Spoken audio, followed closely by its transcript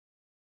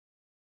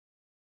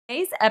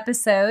Today's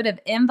episode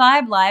of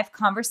InVibe Live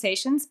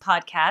Conversations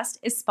podcast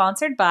is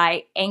sponsored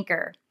by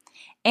Anchor.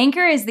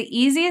 Anchor is the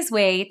easiest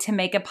way to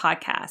make a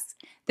podcast.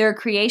 There are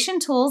creation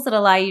tools that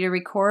allow you to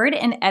record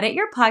and edit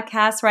your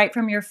podcast right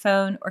from your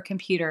phone or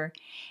computer.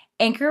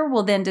 Anchor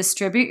will then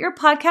distribute your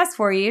podcast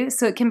for you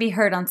so it can be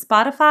heard on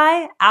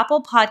Spotify,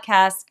 Apple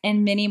Podcasts,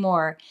 and many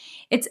more.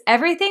 It's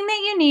everything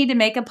that you need to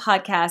make a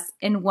podcast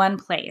in one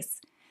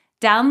place.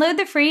 Download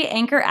the free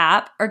Anchor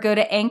app or go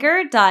to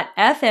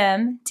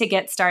anchor.fm to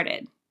get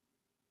started.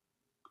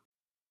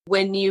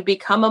 When you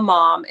become a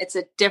mom, it's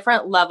a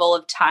different level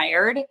of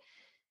tired.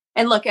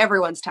 And look,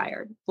 everyone's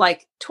tired.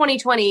 Like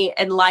 2020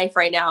 and life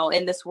right now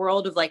in this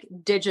world of like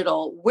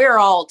digital, we're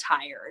all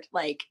tired,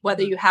 like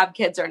whether you have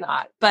kids or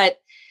not.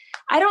 But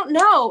I don't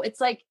know. It's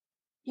like,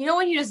 you know,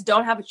 when you just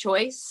don't have a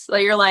choice,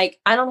 like you're like,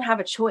 I don't have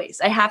a choice.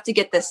 I have to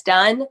get this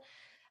done.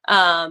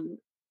 You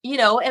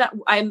know, and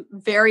I'm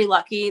very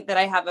lucky that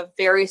I have a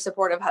very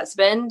supportive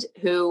husband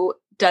who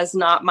does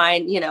not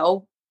mind, you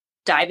know,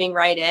 diving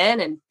right in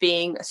and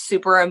being a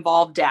super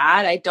involved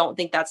dad. I don't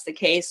think that's the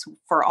case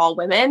for all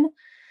women.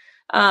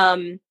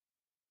 You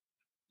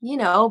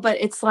know, but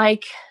it's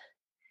like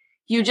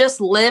you just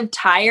live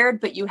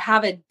tired, but you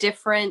have a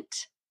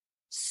different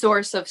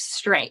source of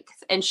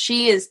strength. And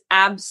she is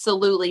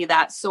absolutely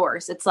that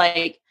source. It's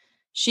like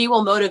she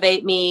will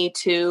motivate me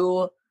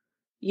to,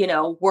 you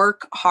know,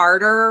 work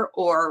harder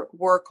or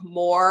work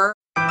more.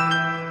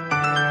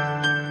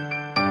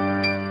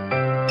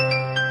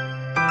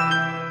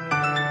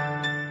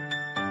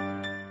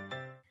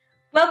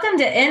 Welcome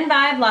to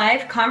InVibe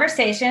Live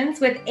Conversations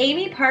with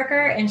Amy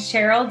Parker and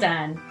Cheryl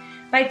Dunn.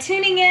 By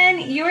tuning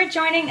in, you are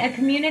joining a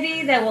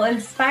community that will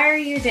inspire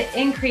you to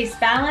increase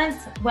balance,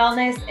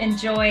 wellness, and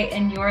joy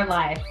in your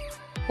life.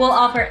 We'll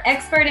offer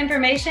expert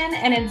information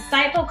and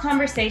insightful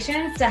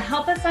conversations to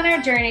help us on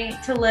our journey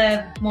to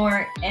live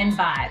more in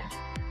vibe.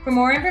 For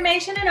more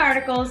information and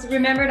articles,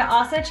 remember to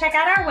also check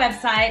out our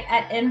website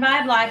at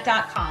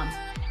invibelife.com.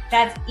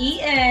 That's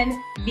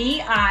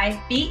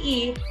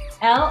ENVIBELIFE.com.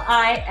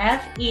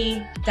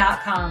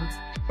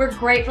 We're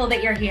grateful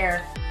that you're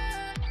here.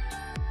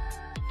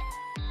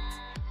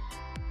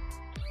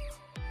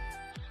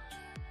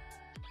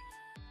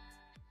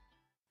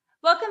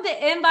 Welcome to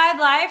InVibe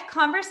Live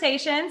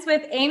Conversations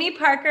with Amy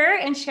Parker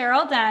and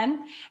Cheryl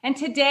Dunn. And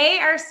today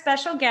our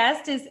special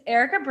guest is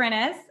Erica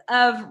Brennes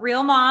of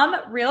Real Mom,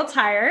 Real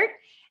Tired.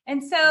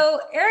 And so,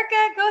 Erica,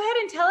 go ahead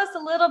and tell us a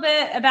little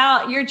bit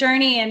about your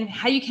journey and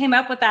how you came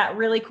up with that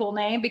really cool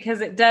name,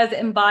 because it does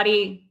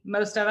embody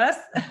most of us.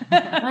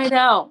 I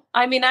know.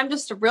 I mean, I'm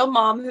just a real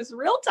mom who's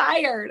real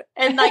tired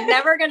and like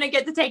never going to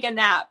get to take a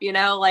nap, you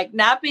know, like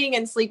napping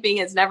and sleeping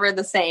is never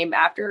the same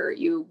after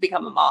you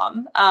become a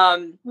mom.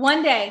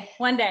 One day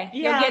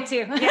you'll get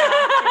to. Once,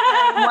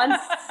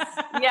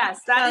 yes,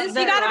 that is.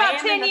 You got about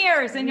 10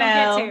 years and you'll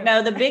get to.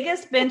 No, the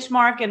biggest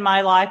benchmark in my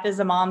life as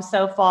a mom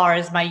so far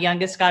is my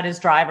youngest got his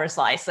driver's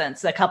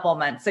license a couple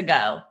months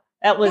ago.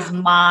 That was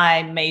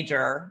my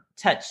major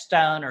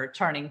touchstone or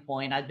turning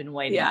point I've been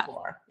waiting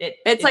for.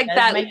 It's like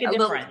that make a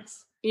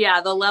difference.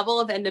 The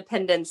level of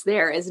independence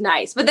there is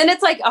nice. But then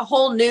it's like a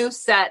whole new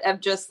set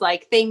of just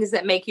like things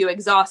that make you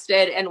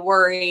exhausted and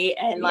worry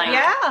and like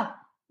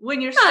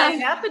when you're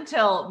staying up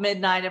until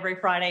midnight every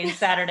Friday and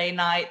Saturday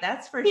night,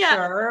 that's for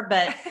sure.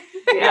 But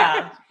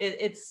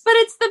it's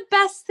the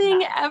best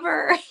thing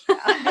ever.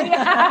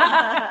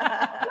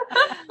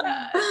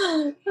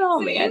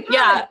 Oh man.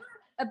 Yeah.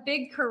 A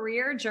big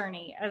career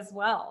journey as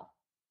well.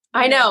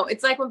 I know.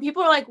 It's like when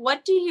people are like,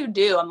 what do you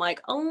do? I'm like,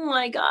 oh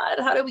my God,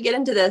 how did we get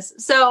into this?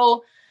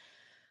 So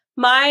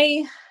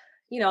and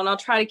I'll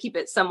try to keep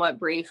it somewhat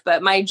brief,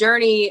 but my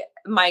journey,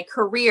 my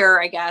career,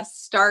 I guess,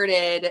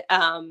 started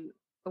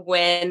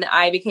when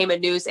I became a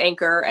news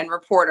anchor and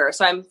reporter.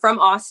 So I'm from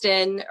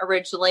Austin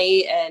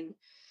originally and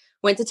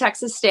went to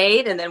Texas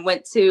State and then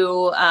went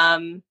to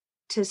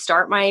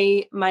start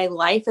my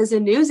life as a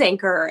news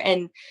anchor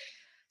and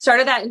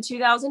started that in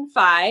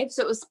 2005.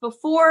 So it was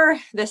before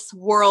this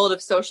world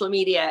of social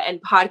media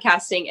and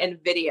podcasting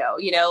and video,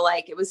 you know,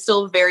 like it was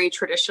still a very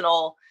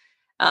traditional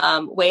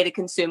way to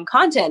consume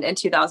content in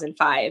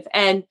 2005.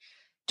 And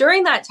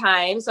during that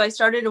time, so I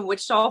started in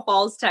Wichita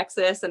Falls,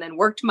 Texas, and then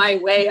worked my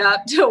way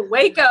up to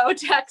Waco,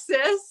 Texas.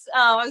 It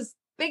was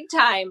big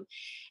time.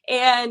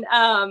 And,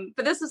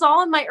 but this was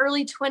all in my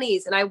early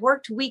 20s and I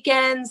worked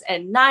weekends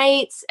and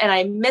nights and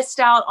I missed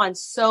out on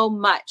so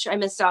much. I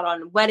missed out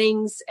on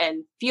weddings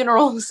and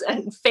funerals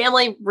and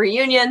family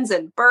reunions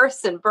and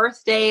births and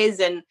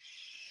birthdays. And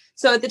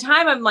so at the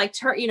time I'm like,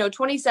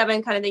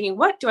 27, kind of thinking,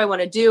 what do I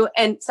want to do?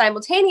 And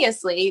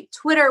simultaneously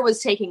Twitter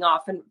was taking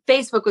off and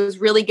Facebook was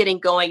really getting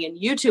going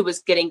and YouTube was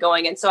getting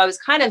going. And so I was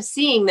kind of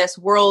seeing this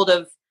world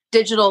of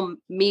digital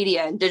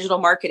media and digital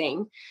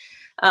marketing.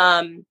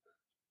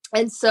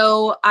 And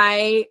so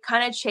I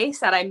kind of chased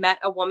that. I met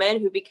a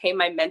woman who became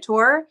my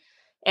mentor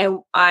And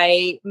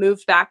I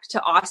moved back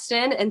to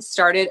Austin and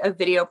started a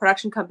video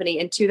production company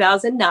in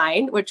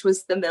 2009, which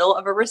was the middle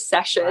of a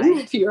recession,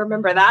 if you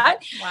remember that.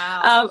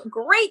 Wow.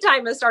 Great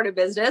time to start a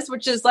business,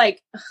 which is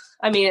like,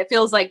 I mean, it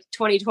feels like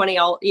 2020,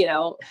 all,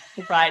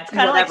 right. It's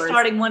kind of like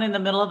starting one in the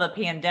middle of a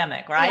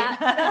pandemic, right?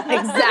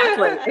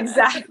 Yeah.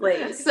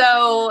 Exactly.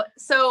 So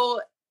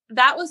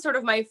that was sort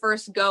of my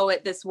first go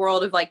at this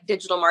world of like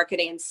digital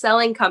marketing and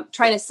selling,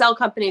 trying to sell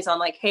companies on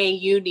like, hey,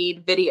 you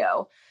need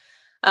video.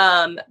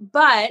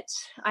 But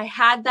I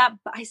had that,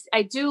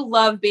 I do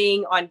love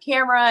being on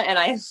camera, and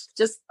I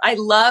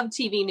love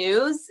TV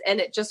news. And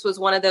it just was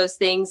one of those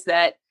things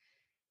that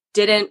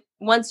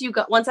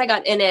once I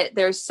got in it,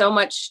 there's so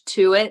much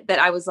to it that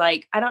I was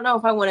like, I don't know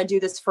if I want to do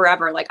this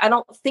forever. Like, I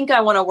don't think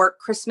I want to work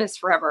Christmas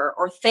forever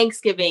or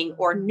Thanksgiving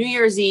or New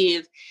Year's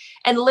Eve.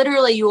 And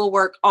literally you will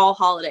work all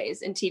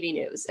holidays in TV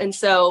news. And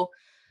so,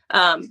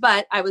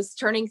 but I was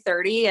turning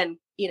 30 and,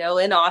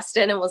 in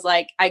Austin, and was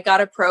like, I got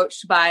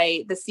approached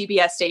by the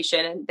CBS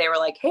station, and they were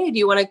like, hey, do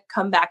you want to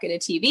come back into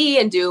TV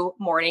and do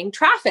morning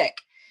traffic?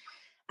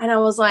 And I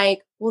was like,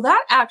 well,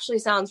 that actually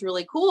sounds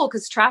really cool,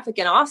 because traffic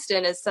in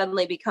Austin is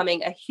suddenly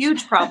becoming a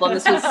huge problem.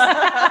 This was,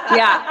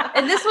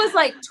 and this was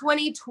like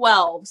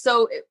 2012.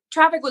 So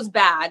traffic was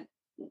bad,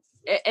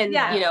 and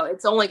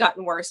it's only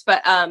gotten worse.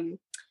 But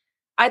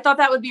I thought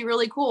that would be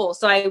really cool.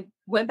 So I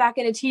went back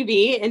into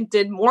TV and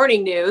did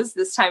morning news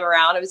this time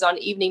around. I was on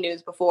evening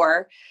news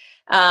before,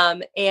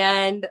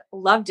 and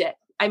loved it.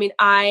 I mean,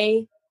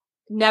 I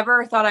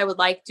never thought I would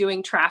like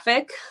doing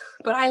traffic,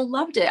 but I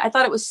loved it. I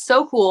thought it was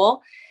so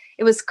cool.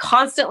 It was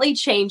constantly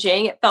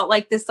changing. It felt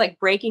like this like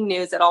breaking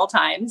news at all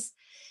times.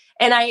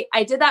 And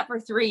I did that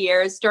for 3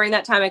 years. During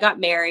that time, I got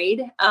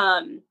married.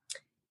 And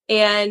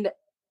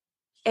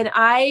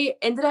I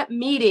ended up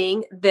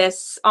meeting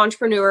this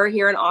entrepreneur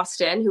here in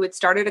Austin who had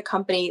started a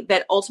company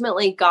that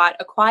ultimately got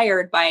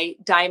acquired by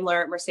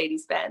Daimler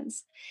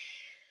Mercedes-Benz.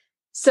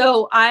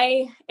 So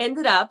I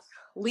ended up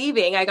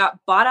leaving. I got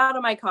bought out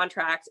of my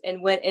contract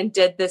and went and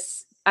did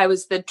this. I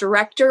was the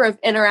director of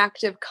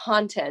interactive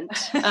content,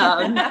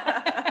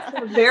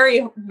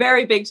 very,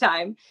 very big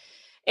time,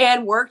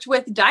 and worked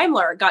with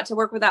Daimler. Got to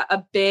work with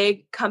a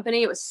big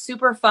company. It was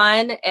super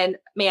fun. And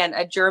man,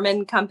 a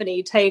German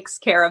company takes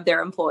care of their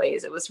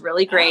employees. It was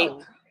really great.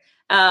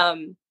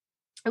 Oh.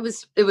 It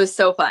was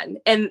so fun.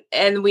 And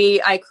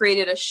I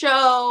created a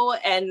show,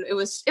 and it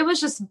was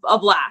just a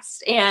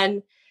blast.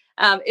 And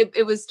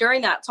it was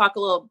during that, talk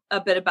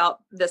a bit about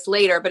this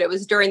later, but it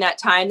was during that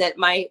time that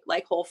my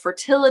like whole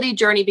fertility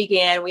journey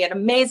began. We had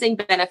amazing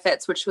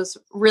benefits, which was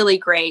really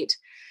great.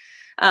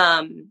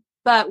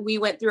 But we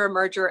went through a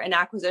merger and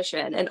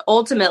acquisition, and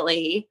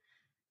ultimately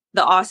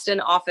the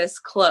Austin office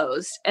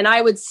closed, and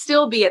I would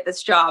still be at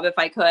this job if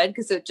I could,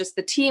 because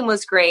the team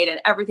was great and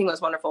everything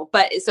was wonderful.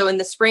 But so in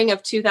the spring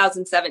of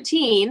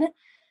 2017,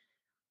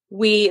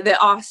 the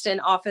Austin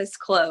office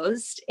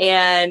closed,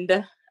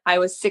 and I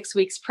was 6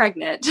 weeks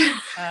pregnant.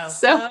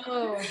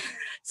 Oh.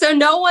 So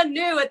no one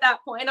knew at that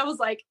point. I was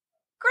like,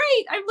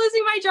 great, I'm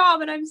losing my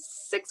job and I'm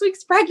 6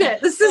 weeks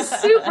pregnant. This is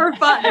super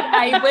fun.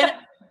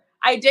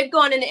 I did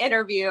go on an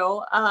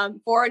interview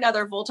for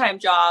another full-time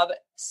job.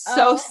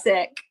 So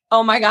sick.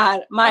 Oh my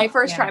God. My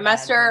first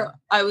trimester,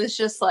 I was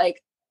just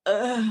like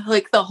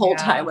the whole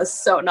time was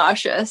so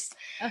nauseous.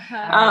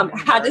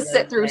 Had to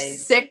sit through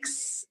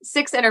six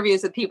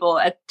interviews with people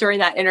during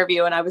that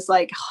interview. And I was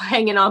like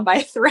hanging on by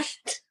a thread.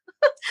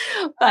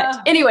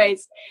 But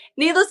anyways,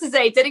 needless to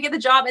say, didn't get the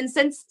job. And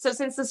since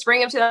the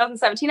spring of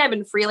 2017, I've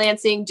been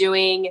freelancing,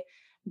 doing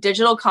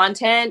digital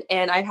content,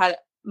 and I've had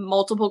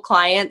multiple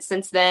clients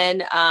since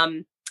then.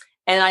 And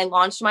I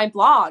launched my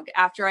blog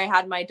after I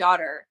had my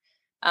daughter.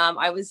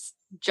 I was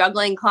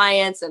juggling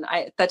clients, and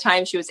at the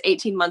time she was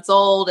 18 months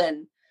old.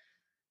 And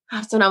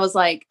that's when I was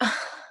like,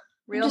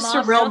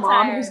 a real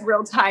mom who's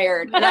real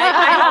tired. And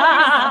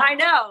I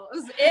know it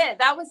was it.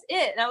 That was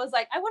it. And I was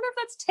like, I wonder if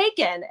that's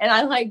taken. And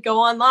I like go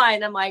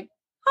online. I'm like,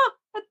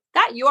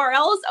 that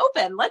URL is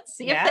open. Let's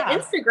see if the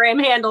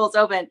Instagram handle is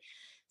open.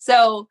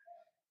 So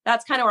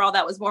that's kind of where all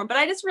that was born. But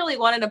I just really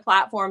wanted a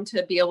platform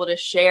to be able to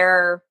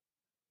share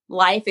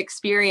life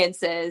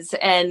experiences,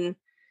 and,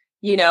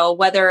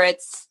 whether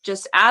it's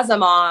just as a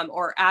mom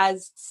or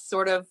as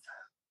sort of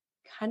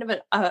kind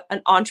of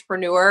an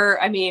entrepreneur.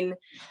 I mean,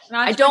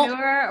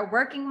 a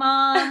working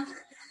mom,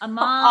 a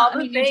mom.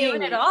 You're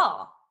doing it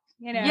all.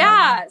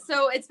 Yeah.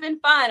 So it's been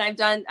fun.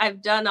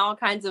 I've done all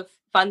kinds of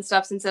fun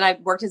stuff since then. I've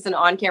worked as an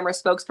on-camera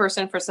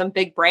spokesperson for some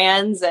big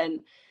brands,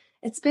 and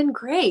it's been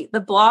great.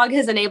 The blog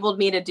has enabled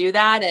me to do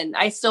that, and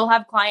I still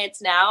have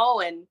clients now.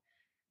 And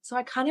so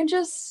I kind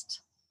of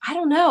I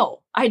don't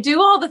know. I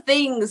do all the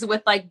things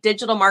with like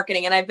digital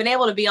marketing, and I've been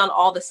able to be on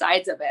all the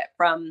sides of it,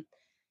 from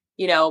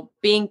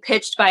being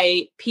pitched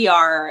by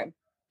PR,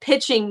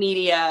 pitching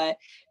media,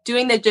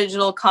 doing the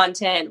digital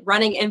content,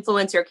 running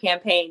influencer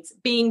campaigns,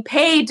 being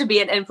paid to be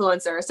an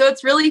influencer. So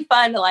it's really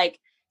fun to like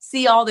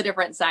see all the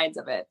different sides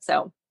of it.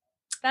 So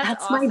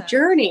that's awesome. My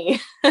journey.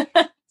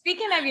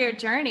 Speaking of your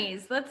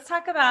journeys, let's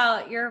talk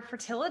about your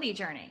fertility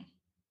journey.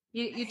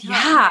 You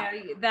told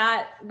me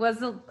that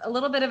was a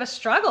little bit of a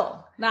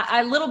struggle. Not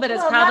a little bit is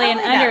probably an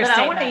understatement. But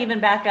I want to even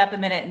back up a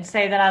minute and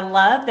say that I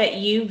love that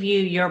you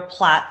view your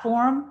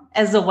platform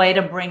as a way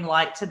to bring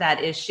light to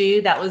that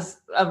issue. That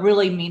was a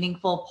really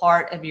meaningful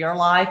part of your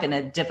life and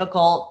a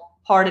difficult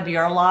part of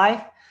your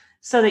life,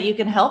 so that you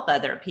can help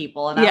other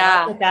people. And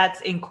I love that that's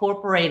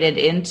incorporated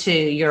into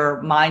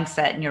your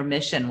mindset and your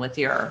mission with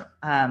your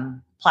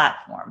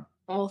platform.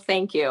 Well,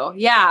 thank you.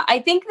 Yeah,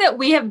 I think that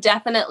we have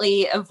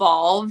definitely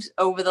evolved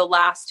over the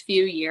last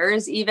few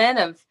years, even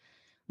of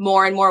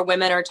more and more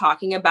women are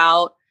talking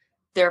about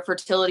their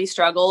fertility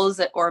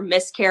struggles or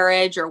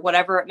miscarriage or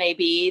whatever it may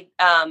be.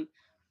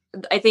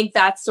 I think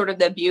that's sort of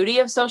the beauty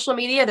of social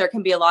media. There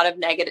can be a lot of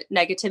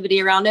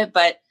negativity around it,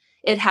 but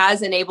it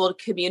has enabled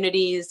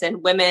communities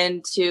and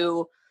women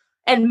to,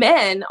 and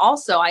men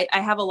also. I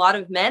have a lot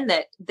of men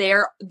that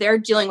they're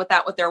dealing with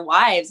that with their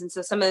wives. And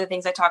so some of the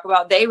things I talk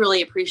about, they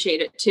really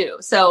appreciate it too.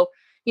 So,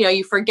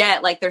 you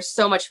forget like there's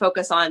so much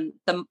focus on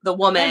the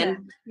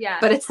woman,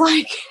 but it's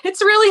like,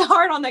 it's really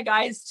hard on the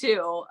guys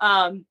too.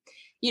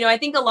 I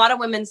think a lot of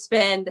women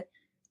spend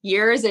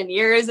years and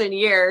years and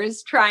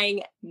years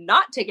trying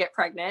not to get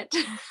pregnant,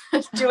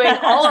 doing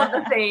all of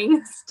the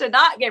things to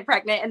not get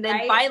pregnant. And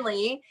then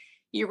finally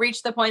you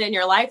reach the point in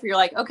your life where you're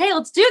like, okay,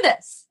 let's do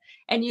this.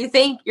 And you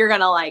think you're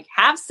going to like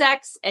have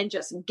sex and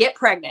just get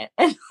pregnant.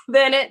 And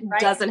then it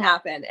doesn't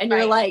happen. And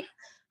you're like,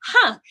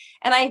 huh.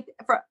 And I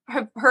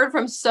have heard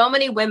from so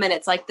many women,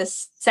 it's like the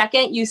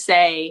second you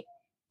say,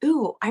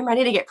 ooh, I'm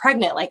ready to get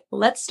pregnant, like,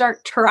 let's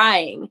start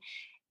trying.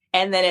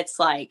 And then it's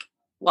like,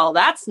 well,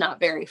 that's not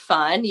very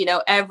fun.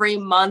 Every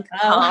month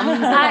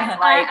comes.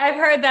 I've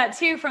heard that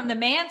too from the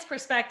man's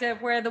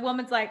perspective, where the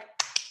woman's like,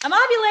 I'm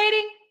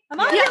ovulating. And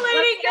they're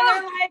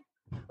like,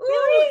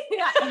 ooh,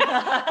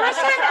 first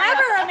time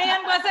ever a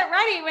man wasn't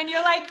ready, when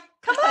you're like,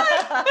 come on.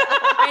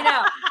 I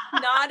know.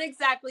 Not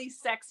exactly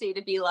sexy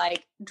to be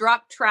like,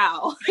 drop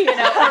trowel, or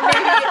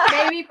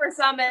maybe for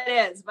some it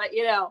is, but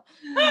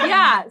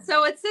yeah.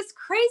 So it's this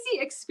crazy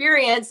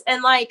experience.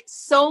 And like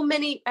so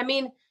many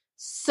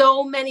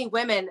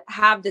women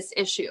have this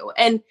issue.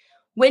 And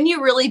when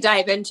you really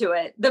dive into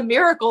it, the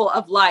miracle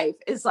of life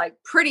is like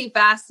pretty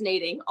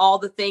fascinating, all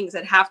the things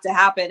that have to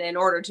happen in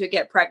order to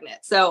get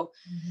pregnant. So,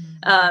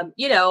 so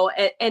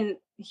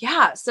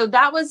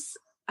that was,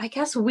 I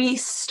guess we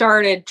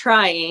started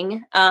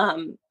trying,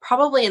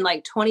 probably in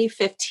like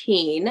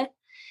 2015. And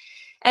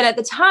at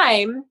the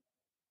time,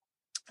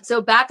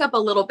 so back up a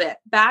little bit,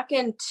 back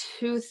in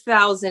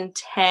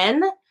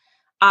 2010,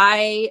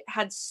 I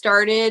had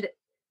started,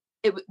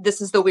 this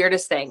is the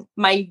weirdest thing.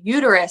 My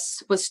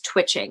uterus was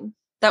twitching.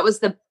 That was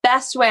the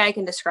best way I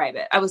can describe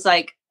it. I was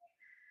like,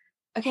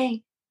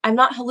 okay, I'm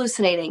not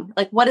hallucinating.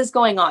 Like, what is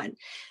going on?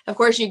 Of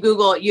course, you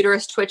Google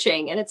uterus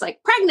twitching and it's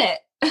like pregnant.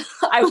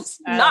 I was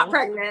not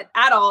pregnant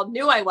at all.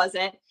 Knew I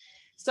wasn't.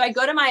 So I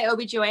go to my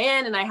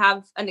OBGYN and I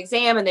have an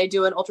exam and they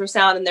do an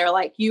ultrasound and they're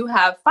like, you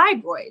have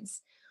fibroids.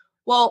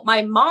 Well,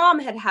 my mom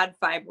had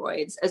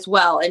fibroids as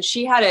well. And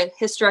she had a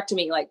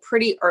hysterectomy,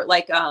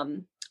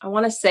 I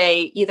want to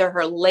say either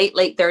her late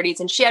 30s,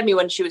 and she had me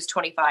when she was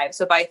 25.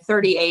 So by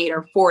 38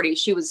 or 40,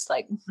 she was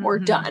like, we're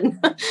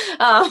done.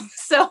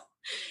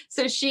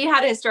 So she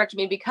had a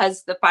hysterectomy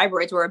because the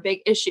fibroids were a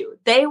big issue.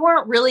 They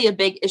weren't really a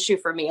big issue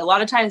for me. A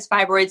lot of times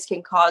fibroids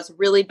can cause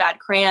really bad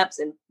cramps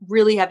and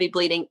really heavy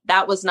bleeding.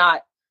 That was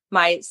not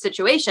my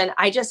situation.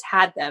 I just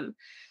had them.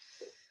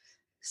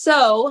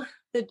 So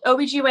the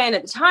OBGYN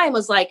at the time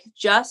was like,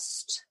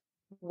 just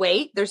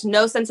wait. There's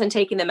no sense in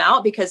taking them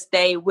out because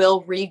they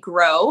will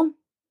regrow.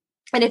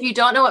 And if you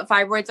don't know what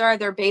fibroids are,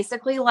 they're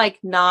basically like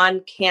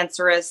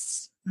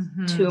non-cancerous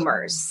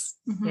tumors.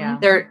 Yeah.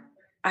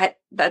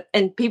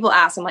 And people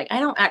ask, I'm like, I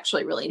don't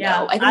actually really know.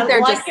 Yeah. I think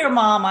they're like just your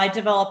mom. I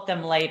developed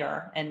them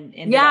later and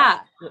ended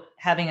up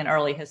having an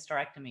early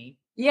hysterectomy.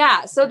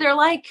 Yeah. So they're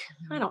like,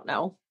 I don't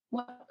know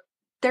what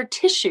they're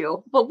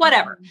tissue, but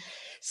whatever.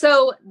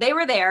 So they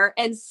were there,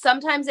 and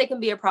sometimes they can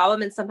be a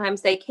problem and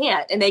sometimes they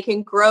can't. And they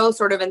can grow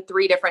sort of in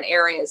 3 different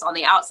areas: on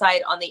the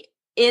outside, on the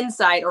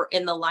inside, or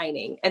in the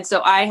lining. And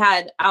so I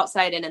had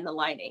outside and in the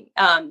lining.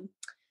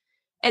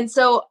 And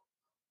so,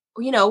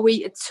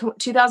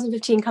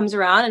 2015 comes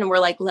around and we're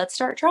like, let's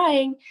start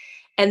trying.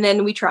 And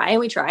then we try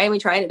and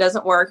it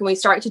doesn't work. And we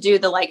start to do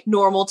the like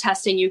normal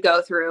testing you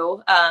go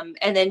through.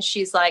 And then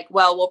she's like,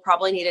 well, we'll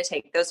probably need to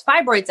take those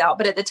fibroids out.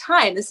 But at the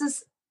time, this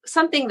is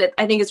something that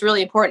I think is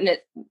really important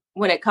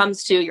when it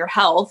comes to your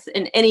health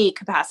in any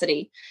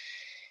capacity,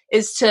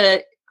 is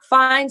to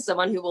find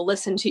someone who will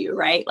listen to you,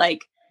 right?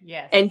 Like,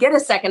 yes. And get a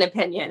second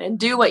opinion and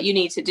do what you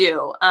need to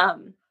do.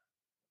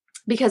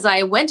 Because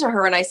I went to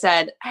her and I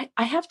said,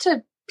 I have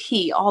to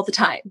pee all the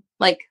time,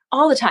 like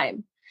all the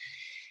time.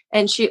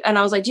 And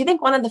I was like, do you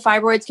think one of the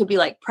fibroids could be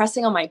like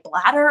pressing on my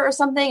bladder or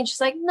something? And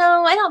she's like,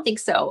 no, I don't think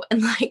so.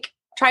 And like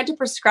tried to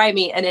prescribe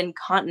me an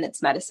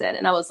incontinence medicine.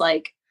 And I was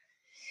like,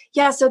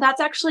 yeah, so that's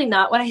actually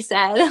not what I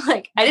said.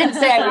 Like, I didn't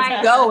say I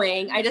was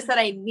going. I just said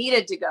I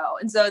needed to go.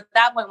 And so at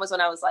that point was when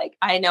I was like,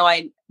 I know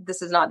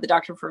this is not the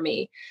doctor for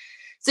me.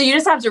 So you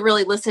just have to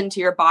really listen to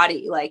your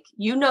body. Like,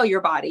 your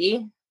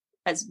body,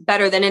 as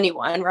better than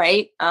anyone.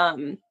 Right.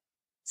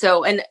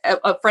 So, and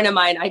a friend of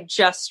mine, I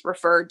just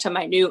referred to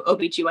my new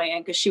OBGYN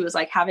because she was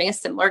like having a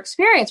similar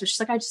experience where she's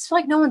like, I just feel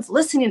like no one's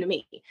listening to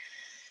me.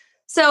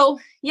 So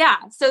yeah.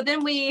 So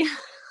then we,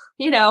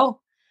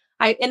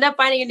 I end up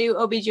finding a new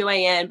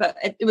OBGYN, but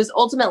it was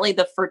ultimately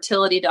the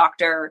fertility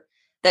doctor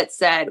that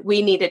said,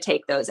 we need to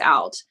take those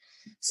out.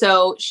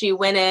 So she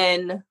went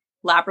in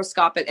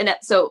laparoscopic. And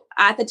so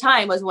at the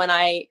time was when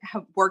I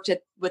have worked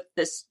with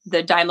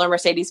the Daimler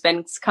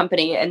Mercedes-Benz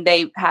company, and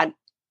they had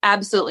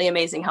absolutely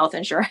amazing health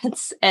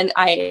insurance. And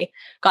I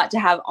got to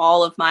have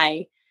all of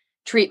my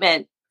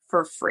treatment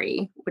for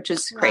free, which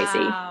is crazy.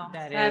 Wow.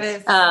 That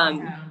is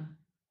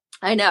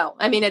I know.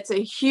 I mean, it's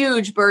a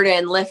huge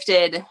burden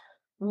lifted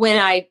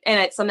and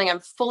it's something I'm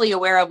fully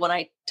aware of when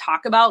I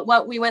talk about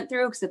what we went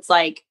through, because it's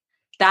like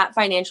that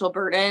financial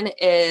burden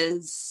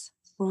is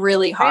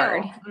really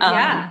hard.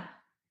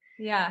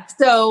 Yeah.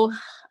 So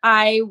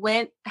I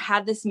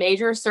had this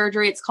major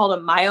surgery. It's called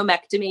a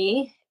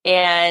myomectomy,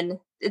 and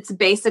it's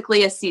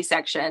basically a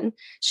C-section.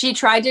 She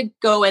tried to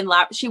go in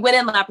she went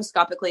in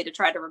laparoscopically to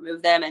try to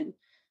remove them.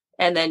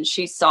 And then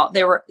she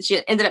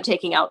ended up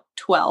taking out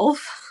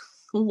 12.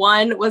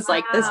 One was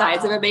like the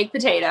size of a baked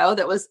potato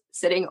that was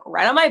sitting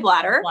right on my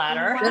bladder.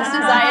 Just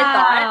as I had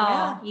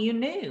thought. Yeah, you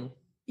knew.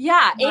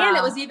 Yeah. Wow. And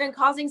it was even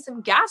causing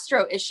some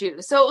gastro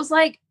issues. So it was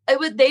like,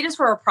 they just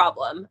were a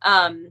problem.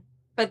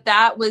 But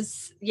that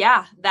was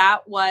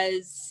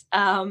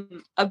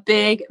a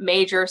big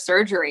major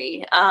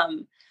surgery.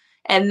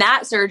 And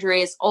that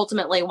surgery is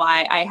ultimately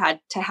why I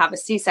had to have a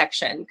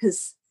C-section,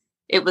 because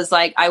it was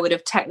like I would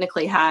have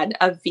technically had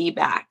a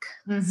VBAC.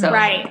 Mm-hmm. So,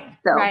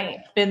 right.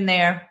 Been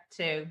there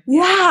too.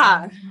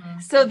 Yeah. Mm-hmm.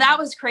 So that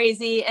was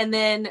crazy. And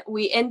then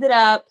we ended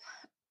up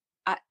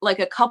like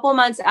a couple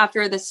months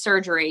after the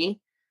surgery,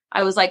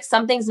 I was like,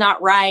 something's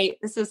not right.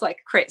 This is like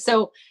crazy.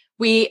 So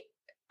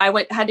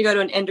I had to go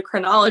to an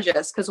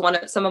endocrinologist because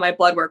some of my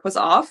blood work was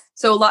off.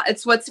 So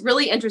what's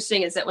really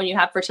interesting is that when you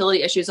have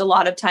fertility issues, a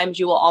lot of times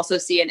you will also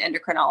see an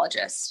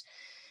endocrinologist,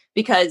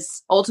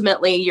 because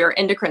ultimately your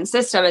endocrine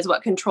system is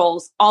what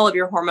controls all of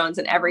your hormones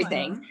and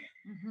everything.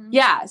 Mm-hmm.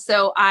 Yeah.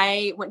 So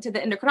I went to the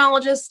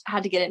endocrinologist,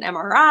 had to get an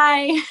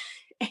MRI,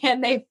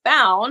 and they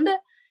found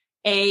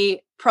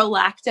a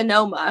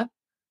prolactinoma,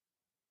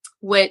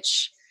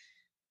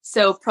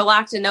 so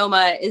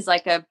prolactinoma is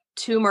like a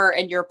tumor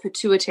in your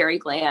pituitary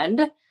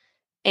gland.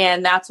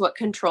 And that's what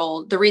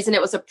controlled. The reason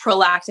it was a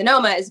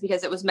prolactinoma is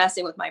because it was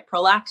messing with my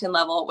prolactin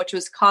level, which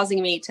was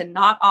causing me to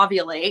not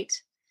ovulate,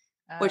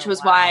 which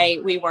was why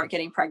we weren't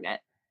getting pregnant.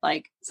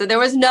 So there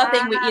was nothing,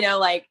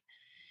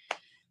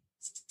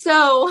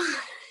 so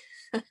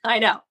I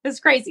know it's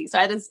crazy. So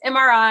I had this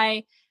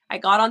MRI, I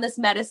got on this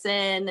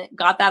medicine,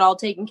 got that all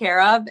taken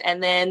care of.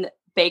 And then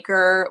I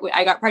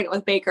got pregnant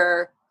with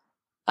Baker.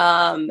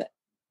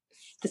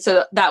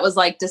 So that was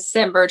like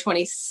December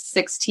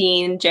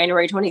 2016,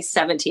 January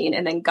 2017,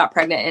 and then got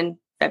pregnant in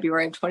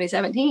February of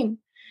 2017.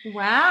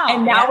 Wow.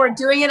 And now we're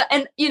doing it.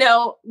 And,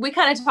 we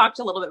kind of talked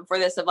a little bit before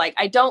this of like,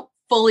 I don't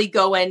fully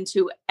go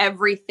into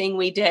everything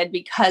we did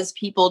because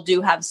people do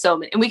have so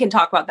many, and we can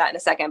talk about that in a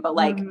second, but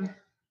like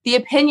the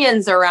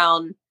opinions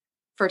around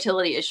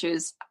fertility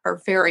issues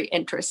are very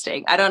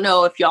interesting. I don't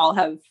know if y'all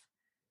have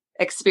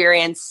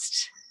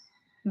experienced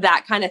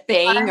that kind of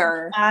thing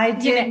I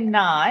did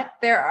not.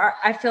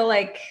 I feel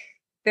like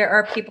there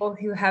are people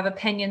who have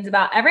opinions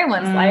about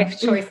everyone's life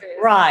choices.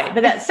 Right.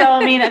 But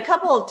a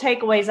couple of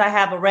takeaways I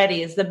have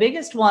already is the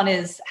biggest one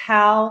is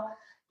how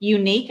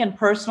unique and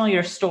personal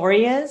your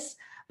story is,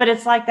 but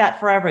it's like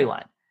that for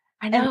everyone.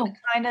 I know. And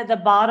kind of the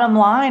bottom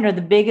line or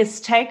the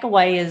biggest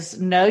takeaway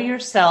is know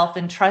yourself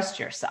and trust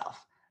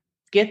yourself.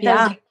 Get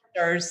those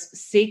answers,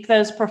 seek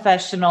those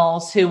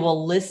professionals who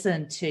will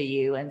listen to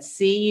you and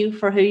see you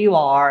for who you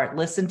are,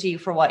 listen to you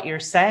for what you're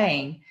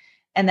saying.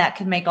 And that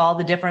can make all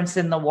the difference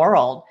in the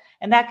world.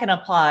 And that can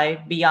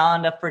apply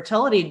beyond a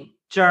fertility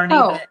journey.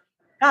 But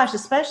gosh,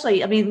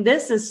 especially,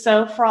 this is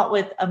so fraught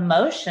with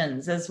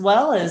emotions as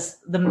well as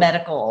the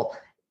medical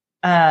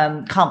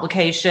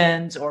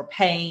complications or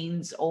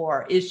pains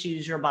or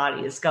issues your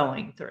body is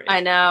going through. I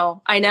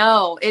know.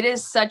 It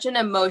is such an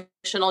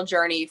emotional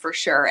journey for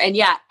sure. And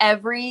yeah,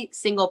 every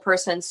single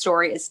person's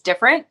story is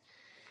different.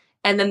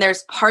 And then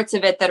there's parts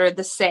of it that are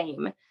the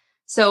same.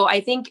 So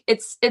I think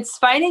it's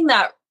finding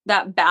that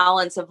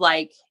balance of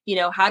like,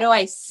 how do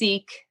I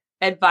seek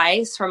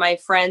advice from my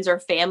friends or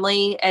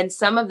family? And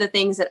some of the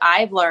things that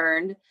I've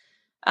learned,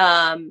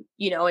 and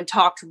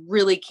talked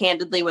really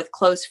candidly with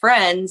close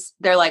friends,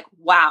 they're like,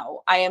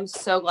 wow, I am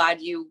so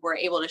glad you were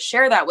able to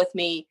share that with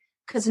me,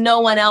 because no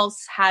one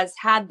else has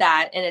had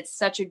that. And it's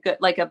such a good,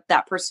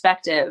 that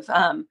perspective,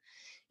 and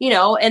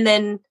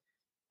then,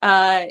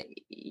 I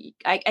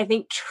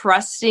think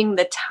trusting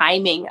the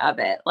timing of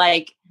it,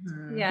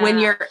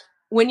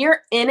 when you're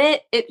in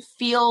it, it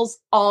feels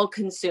all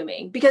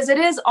consuming because it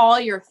is all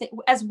your thing.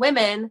 As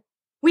women,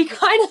 we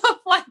kind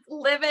of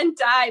live and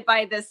die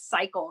by this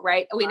cycle,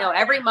 right? We know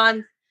every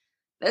month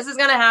this is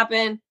going to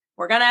happen.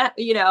 We're going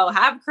to,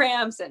 have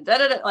cramps and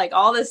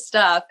all this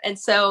stuff. And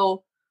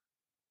so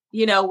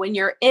you know, when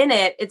you're in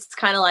it, it's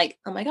kind of like,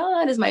 oh my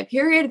God, is my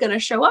period going to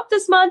show up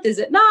this month? Is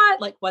it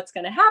not? Like, what's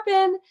going to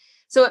happen?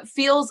 So it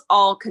feels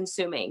all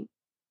consuming.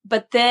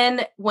 But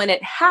then when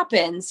it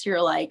happens,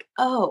 you're like,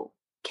 oh,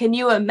 can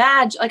you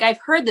imagine? Like, I've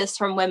heard this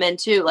from women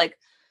too. Like,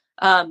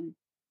 I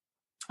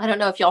don't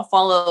know if y'all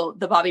follow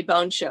the Bobby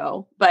Bones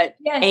show, but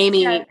Yes,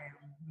 Amy.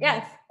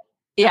 Yes.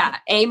 Yeah.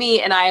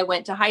 Amy and I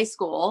went to high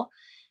school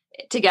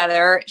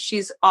together.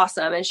 She's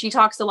awesome. And she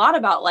talks a lot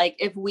about like,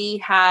 if we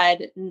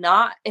had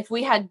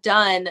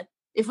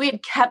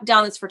kept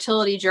down this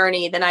fertility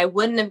journey, then I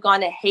wouldn't have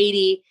gone to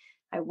Haiti.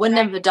 I wouldn't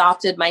have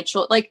adopted my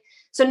children. Like,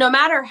 so no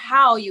matter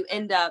how you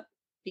end up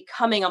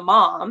becoming a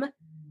mom,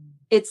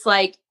 it's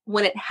like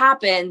when it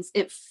happens,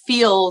 it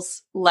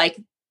feels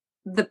like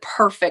the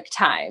perfect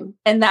time.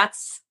 And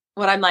that's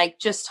what I'm like,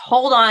 just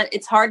hold on.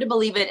 It's hard to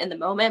believe it in the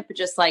moment, but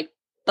just like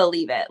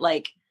believe it.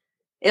 Like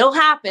it'll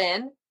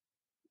happen.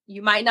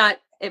 It might not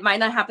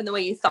happen the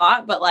way you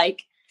thought, but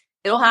like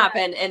it'll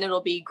happen and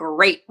it'll be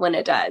great when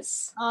it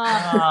does.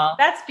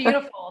 That's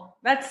beautiful.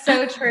 That's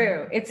so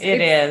true. It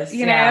is,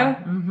 you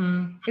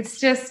know, it's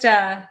just,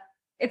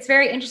 it's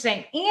very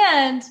interesting.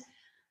 And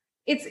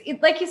it's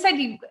like you said,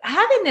 you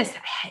having this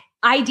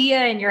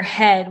idea in your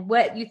head,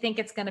 what you think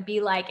it's going to be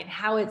like and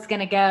how it's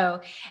going to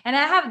go. And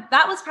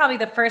that was probably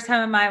the first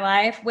time in my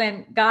life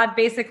when God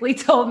basically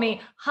told me,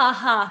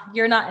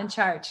 you're not in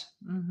charge.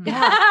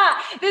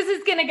 This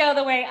is going to go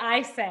the way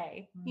I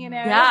say, you know?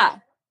 Yeah,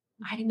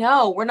 I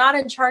know. We're not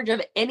in charge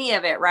of any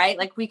of it, right?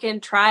 Like we can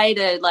try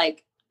to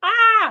like,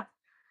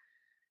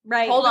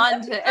 hold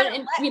on to,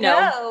 and you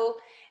know,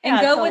 and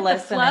go with the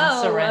lesson flow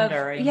in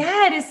surrendering.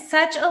 It is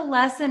such a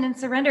lesson in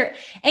surrender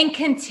and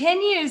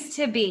continues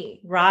to be.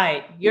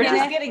 Right. You're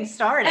just getting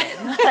started.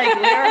 Like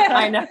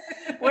I know.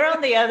 We're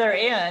on the other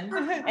end.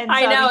 And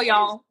I know,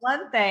 y'all.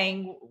 One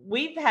thing,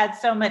 we've had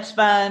so much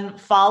fun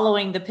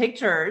following the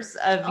pictures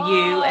of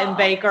you and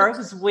Baker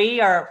because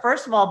we are,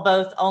 first of all,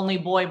 both only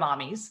boy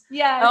mommies.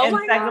 Yeah. And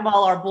second of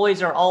all, our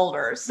boys are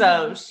older.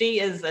 So she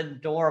is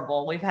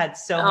adorable. We've had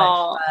so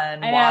much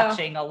fun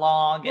watching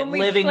along and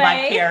living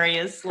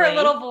vicariously. Her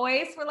little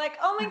voice, we're like,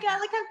 oh my God,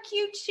 look how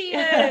cute she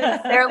is.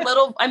 They're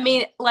little, I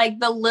mean,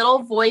 like the little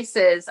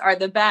voices are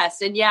the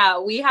best. And yeah,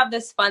 we have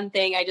this fun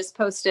thing I just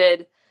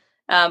posted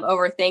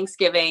over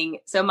Thanksgiving.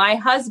 So my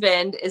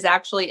husband is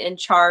actually in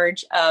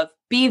charge of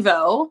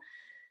Bevo,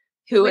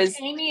 which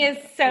Amy is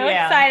so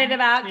excited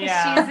about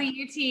because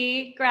she's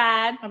a UT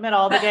grad. I'm at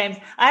all the games.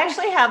 I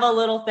actually have a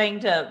little thing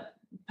to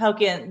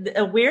poke in.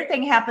 A weird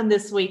thing happened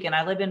this week, and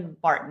I live in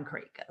Barton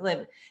Creek. I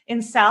live in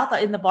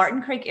the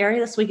Barton Creek area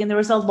this week, and there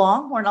was a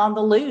longhorn on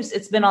the loose.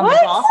 It's been on the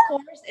golf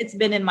course. It's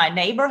been in my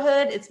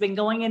neighborhood. It's been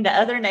going into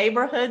other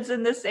neighborhoods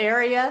in this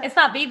area. It's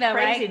not Bevo,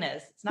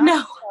 craziness. Right? It's not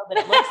Bevo, but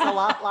it looks a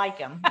lot like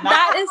him.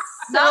 That is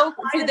so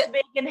quite as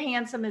big and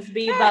handsome as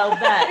Bevo,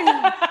 but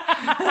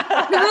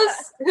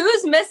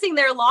who's missing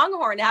their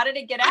longhorn? How did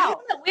it get out?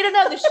 We don't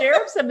know. The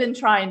sheriffs have been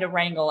trying to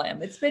wrangle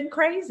him. It's been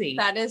crazy.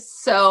 That is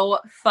so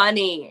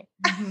funny.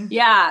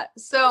 Yeah.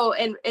 So,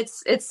 and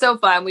it's so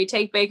fun. We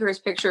take Baker's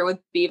picture with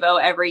Bevo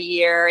every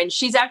year, and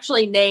she's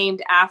actually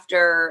named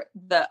after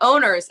the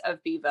owners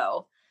of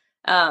Bevo,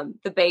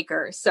 the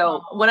Bakers.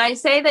 So when I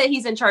say that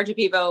he's in charge of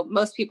Bevo,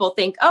 most people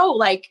think, oh,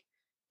 like,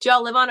 do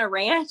y'all live on a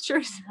ranch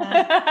or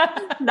something?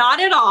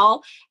 Not at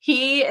all.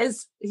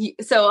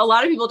 So a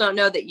lot of people don't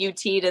know that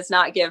UT does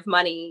not give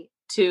money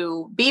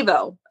to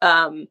Bevo.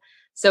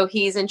 So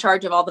he's in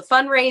charge of all the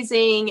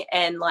fundraising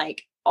and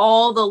like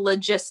all the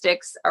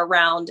logistics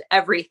around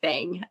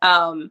everything.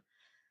 I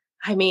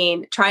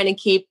mean, trying to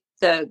keep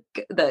the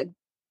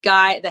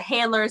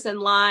handlers in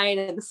line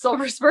and the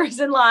silver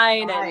spurs in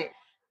line. Right. And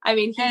I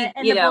mean, and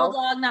the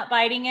bulldog not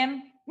biting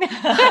him.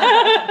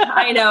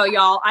 I know,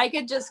 y'all. I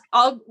could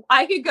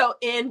go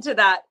into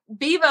that.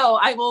 Bevo,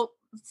 I will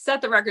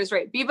set the record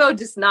straight. Bevo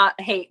does not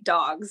hate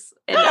dogs.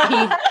 And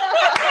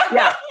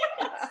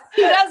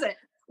he doesn't.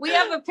 We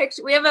have a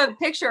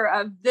picture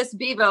of this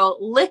Bevo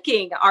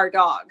licking our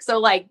dog. So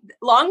like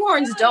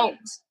Longhorns don't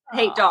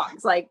hate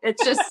dogs. Like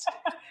it's just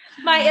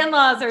my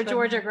in-laws are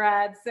Georgia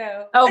grads.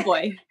 So oh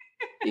boy.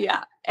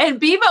 Yeah. And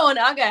Bevo and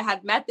Uga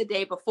had met the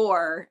day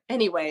before.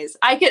 Anyways,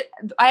 I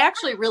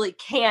actually really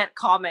can't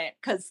comment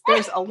because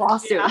there's a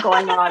lawsuit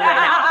going on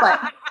right now.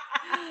 But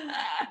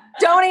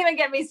don't even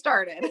get me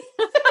started.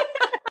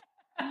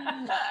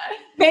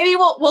 Maybe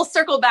we'll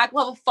circle back.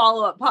 We'll have a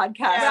follow-up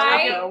podcast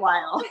after a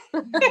while.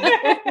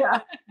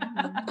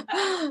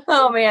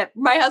 Oh man,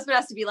 my husband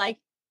has to be like,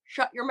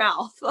 "Shut your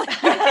mouth," because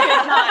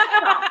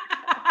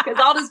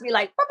I'll just be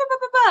like, bah, bah, bah,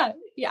 bah, bah.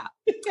 Yeah.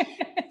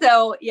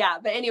 So yeah,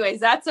 but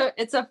anyways,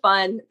 it's a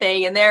fun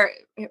thing. And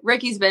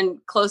Ricky's been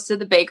close to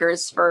the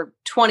Bakers for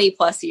 20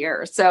 plus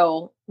years.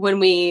 So when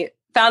we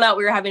found out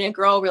we were having a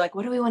girl, we're like,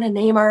 what do we want to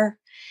name her?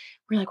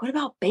 We're like, what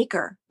about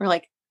Baker? We're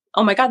like,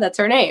 oh my God, that's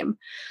her name.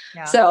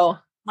 Yeah. So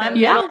my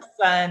middle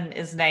son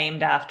is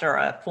named after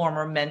a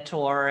former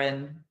mentor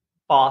and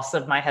boss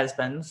of my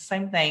husband's.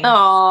 Same thing.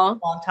 Oh,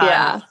 long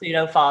time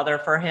pseudo father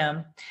for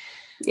him.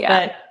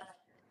 Yeah. But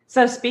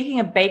so speaking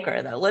of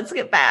Baker, though, let's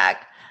get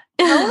back.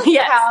 Tell us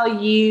how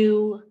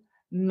you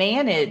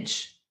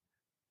manage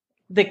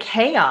the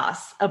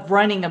chaos of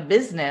running a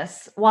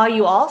business while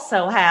you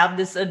also have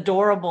this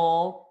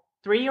adorable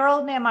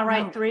 3-year-old? Am I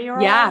right?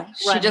 3-year-old? Yeah.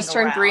 She just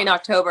turned 3 in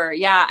October.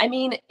 Yeah. I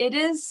mean, it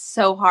is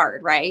so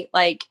hard, right?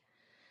 Like,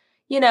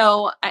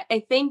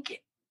 I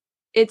think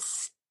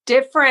it's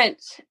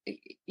different,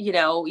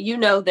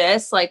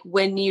 this, like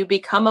when you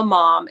become a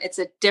mom, it's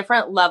a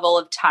different level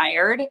of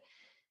tired.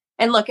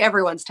 And look,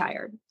 everyone's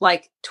tired.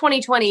 Like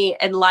 2020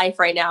 and life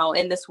right now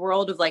in this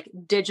world of like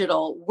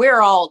digital,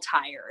 we're all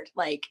tired,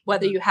 like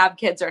whether you have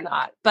kids or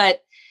not.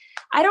 But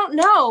I don't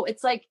know.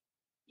 It's like,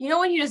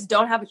 when you just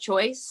don't have a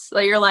choice,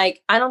 like you're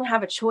like, I don't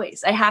have a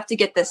choice. I have to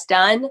get this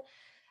done.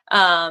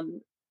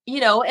 And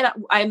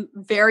I'm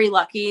very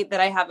lucky that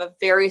I have a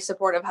very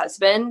supportive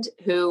husband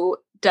who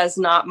does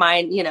not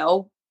mind,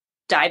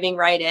 diving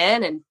right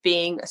in and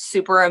being a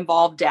super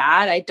involved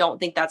dad. I don't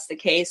think that's the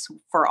case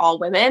for all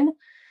women.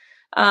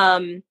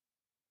 But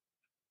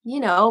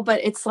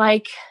it's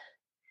like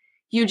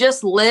you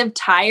just live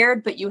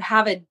tired, but you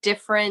have a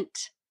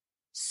different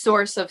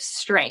source of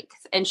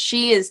strength. And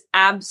she is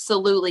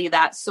absolutely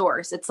that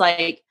source. It's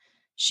like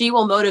she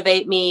will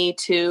motivate me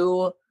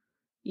to,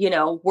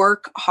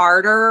 work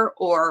harder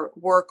or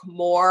work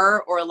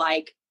more, or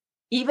like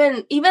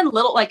even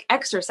little like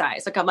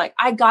exercise. Like I'm like,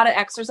 I gotta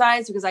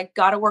exercise because I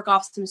gotta work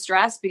off some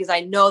stress because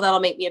I know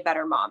that'll make me a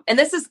better mom. And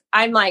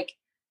I'm like,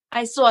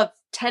 I still have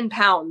 10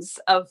 pounds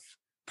of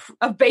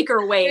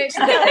Baker weight.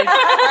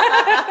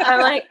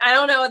 I'm like, I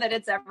don't know that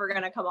it's ever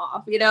going to come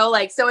off,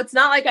 so it's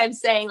not like I'm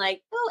saying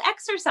like, oh,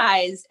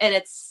 exercise. And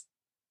it's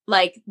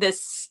like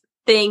this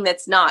thing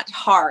that's not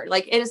hard.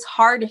 Like it is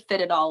hard to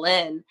fit it all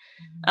in.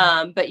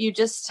 But you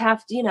just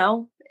have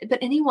to, but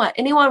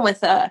anyone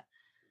with a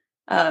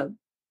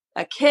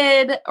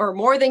kid or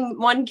more than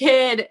one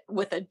kid,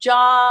 with a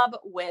job,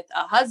 with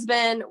a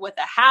husband, with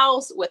a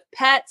house, with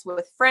pets,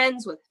 with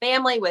friends, with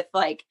family, with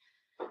like,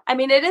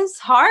 it is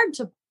hard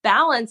to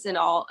balance it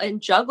all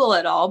and juggle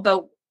it all,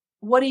 but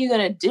what are you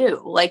going to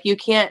do? Like, you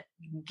can't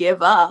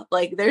give up.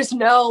 Like, there's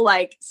no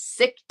like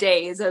sick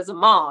days as a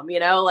mom,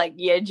 like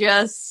you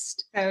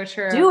just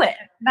do it.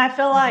 And I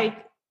feel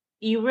like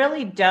you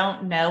really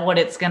don't know what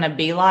it's going to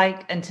be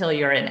like until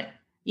you're in it.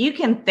 You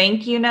can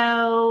think,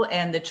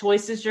 and the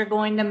choices you're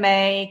going to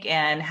make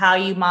and how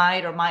you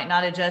might or might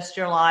not adjust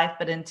your life.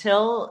 But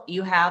until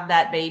you have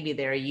that baby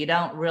there, you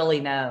don't really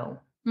know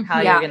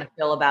how you're going to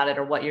feel about it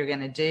or what you're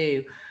going to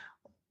do,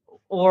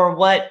 or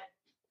what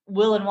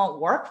will and won't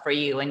work for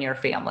you and your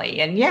family.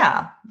 And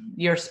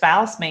your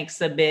spouse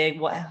makes a big,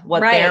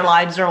 what their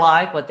lives are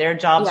like, what their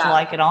jobs are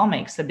like. It all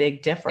makes a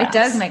big difference. It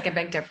does make a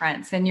big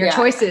difference in your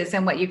choices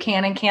and what you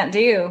can and can't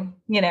do,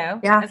 Yeah.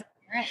 And,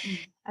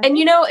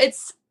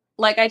 it's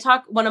like,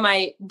 one of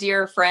my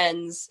dear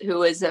friends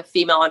who is a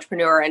female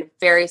entrepreneur and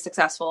very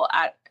successful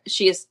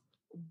she is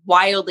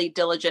wildly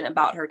diligent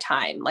about her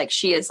time. Like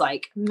she is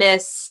like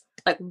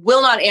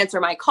will not answer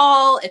my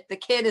call if the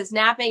kid is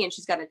napping and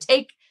she's got to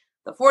take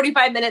the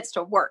 45 minutes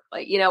to work.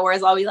 Like,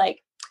 whereas I'll be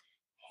like,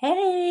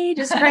 hey,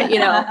 just right,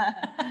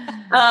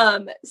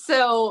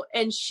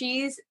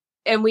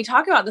 and we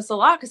talk about this a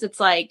lot because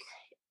it's like,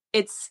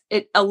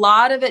 a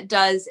lot of it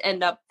does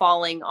end up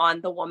falling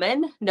on the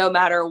woman, no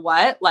matter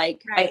what.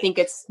 Like, I think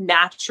it's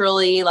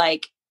naturally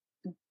like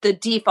the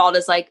default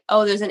is like,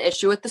 oh, there's an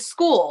issue with the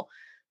school.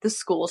 The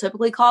school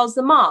typically calls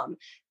the mom.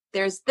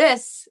 There's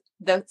this,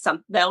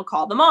 they'll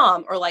call the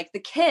mom, or like the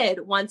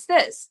kid wants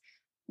this,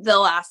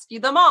 they'll ask you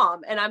the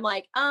mom. And I'm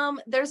like,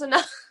 there's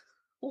enough.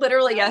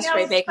 Literally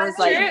yesterday, Baker was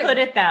like, put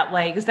it that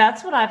way, because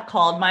that's what I've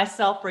called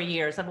myself for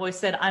years. I've always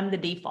said I'm the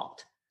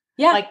default.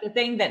 Yeah. Like the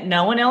thing that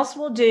no one else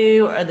will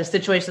do, or the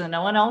situation that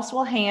no one else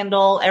will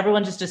handle.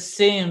 Everyone just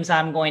assumes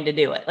I'm going to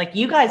do it. Like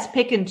you guys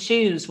pick and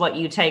choose what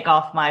you take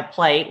off my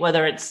plate,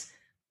 whether it's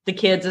the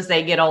kids as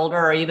they get older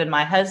or even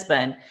my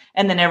husband.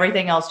 And then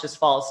everything else just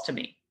falls to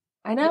me.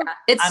 I know.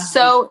 It's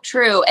so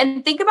true.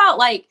 And think about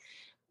like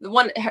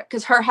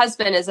because her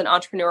husband is an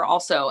entrepreneur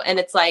also. And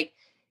it's like,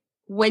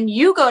 when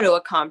you go to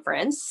a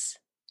conference,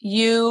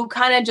 you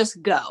kind of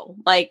just go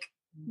like,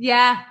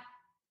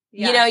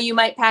 you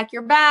might pack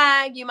your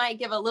bag, you might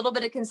give a little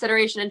bit of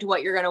consideration into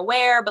what you're going to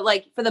wear, but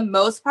like for the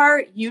most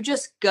part, you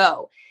just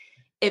go.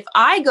 If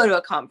I go to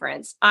a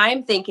conference,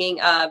 I'm thinking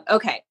of,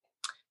 okay,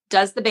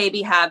 does the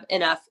baby have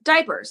enough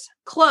diapers,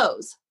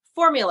 clothes,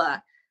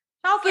 formula,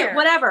 healthcare,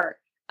 whatever?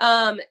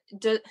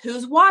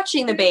 Who's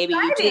watching the baby?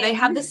 Do they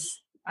have this?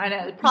 I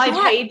know,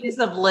 probably pages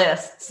of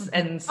lists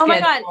and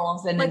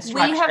schedules and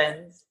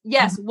instructions.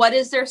 Yes. What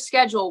is their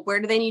schedule?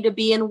 Where do they need to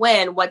be and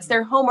when? What's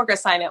their homework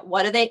assignment?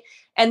 What do they?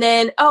 And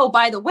then, oh,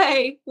 by the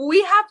way,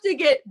 we have to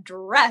get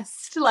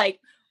dressed. Like,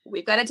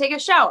 we've got to take a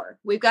shower.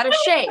 We've got to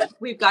shave.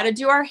 We've got to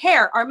do our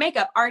hair, our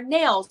makeup, our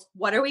nails.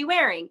 What are we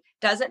wearing?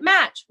 Does it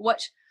match?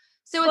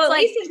 So it's at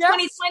like least in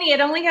 2020,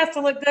 it only has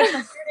to look good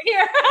from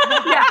here.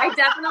 Yeah, I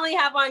definitely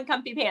have on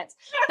comfy pants.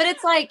 But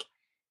it's like,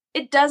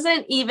 it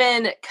doesn't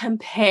even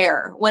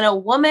compare when a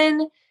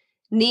woman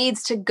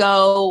needs to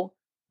go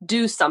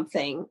do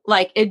something.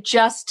 Like, it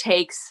just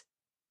takes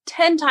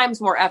 10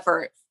 times more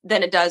effort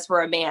than it does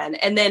for a man.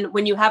 And then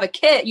when you have a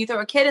kid, you throw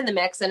a kid in the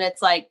mix, and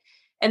it's like,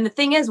 and the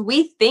thing is,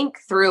 we think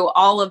through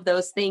all of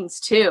those things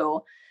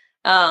too.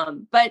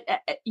 But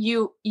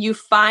you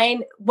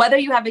find, whether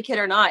you have a kid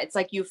or not, it's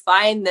like you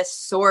find this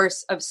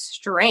source of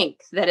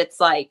strength that it's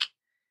like,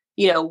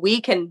 you know,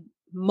 we can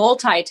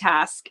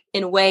multitask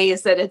in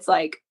ways that it's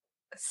like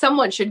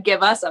someone should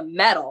give us a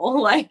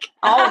medal, like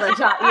all the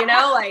time, you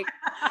know, like,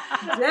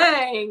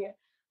 dang.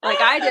 Like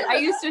I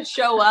used to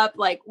show up,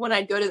 like when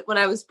I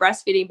was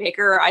breastfeeding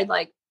Baker, I'd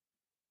like,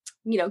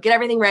 you know, get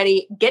everything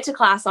ready, get to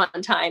class on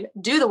time,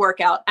 do the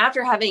workout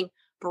after having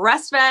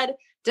breastfed,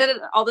 did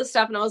all this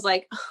stuff. And I was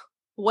like,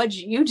 what'd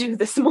you do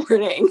this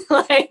morning?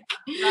 Like,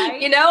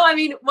 right? You know, I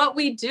mean, what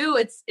we do,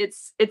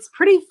 it's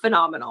pretty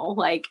phenomenal.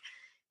 Like,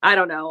 I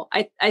don't know.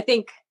 I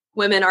think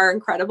women are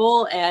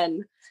incredible,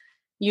 and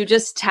you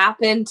just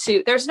tap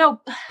into,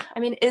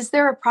 is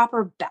there a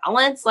proper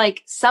balance?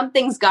 Like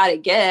something's got to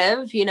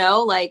give, you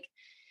know, like,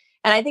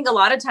 and I think a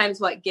lot of times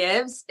what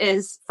gives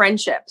is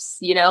friendships,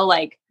 you know,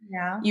 like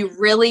you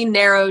really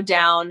narrow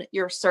down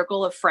your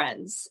circle of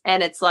friends.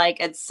 And it's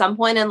like at some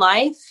point in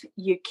life,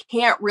 you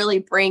can't really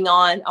bring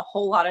on a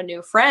whole lot of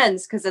new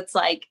friends, because it's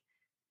like,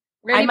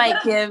 I might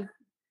have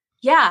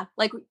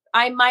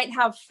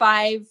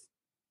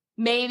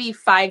maybe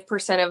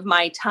 5% of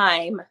my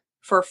time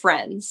for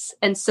friends.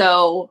 And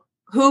so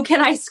who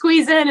can I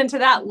squeeze into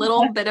that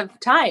little bit of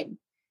time?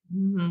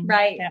 Mm-hmm.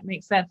 Right. That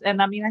makes sense.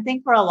 And I mean, I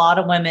think for a lot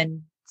of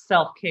women,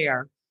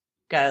 self-care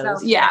goes,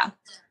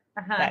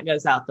 that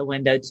goes out the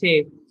window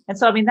too. And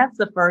so, I mean, that's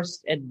the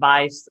first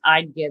advice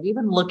I'd give,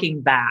 even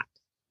looking back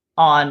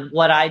on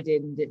what I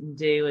did and didn't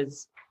do,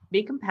 is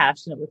be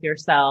compassionate with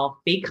yourself,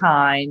 be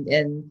kind,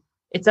 and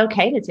it's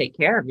okay to take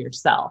care of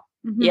yourself.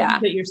 Mm-hmm. Yeah.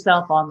 Put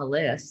yourself on the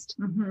list.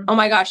 Mm-hmm. Oh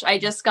my gosh. I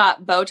just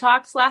got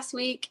Botox last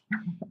week,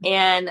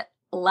 and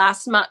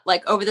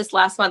over this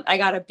last month, I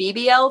got a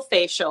BBL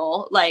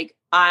facial.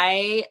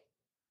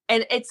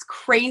 And it's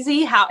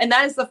crazy and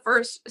that is the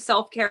first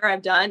self-care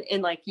I've done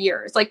in like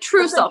years, like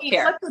true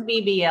self-care. What's a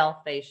BBL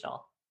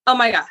facial? Oh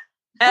my God.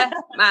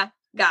 My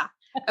God.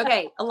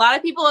 Okay. A lot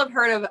of people have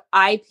heard of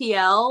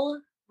IPL,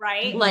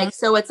 right? Like,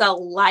 so it's a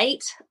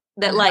light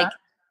that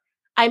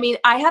I mean,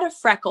 I had a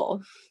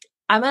freckle.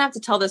 I'm going to have to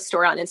tell this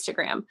story on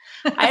Instagram.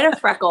 I had a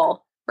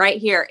freckle right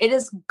here. It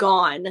is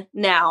gone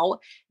now.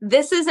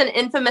 This is an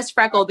infamous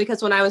freckle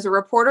because when I was a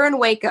reporter in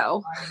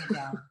Waco,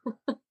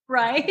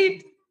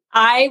 right?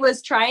 I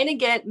was trying to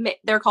get,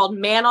 they're called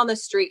man on the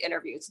street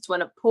interviews. It's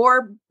when a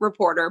poor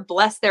reporter,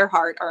 bless their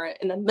heart, are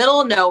in the middle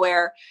of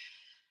nowhere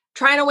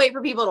trying to wait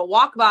for people to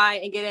walk by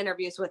and get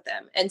interviews with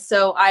them. And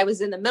so I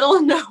was in the middle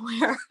of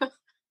nowhere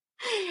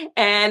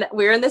and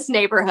we're in this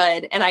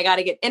neighborhood, and I got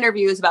to get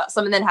interviews about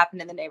something that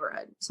happened in the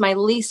neighborhood. It's my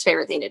least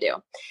favorite thing to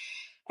do.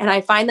 And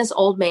I find this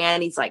old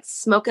man, he's like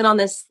smoking on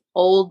this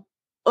old,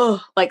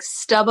 like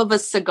stub of a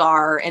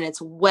cigar, and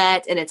it's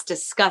wet and it's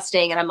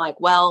disgusting. And I'm like,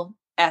 well,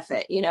 F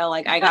it, you know,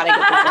 like I got to get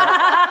this.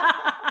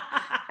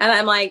 And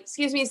I'm like,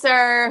 excuse me,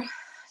 sir,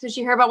 did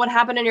you hear about what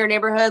happened in your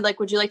neighborhood? Like,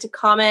 would you like to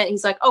comment?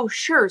 He's like, oh,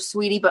 sure,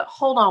 sweetie, but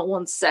hold on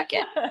one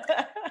second.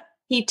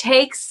 He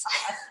takes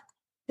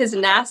his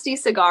nasty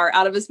cigar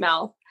out of his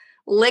mouth,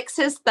 licks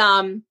his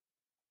thumb.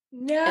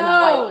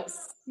 No.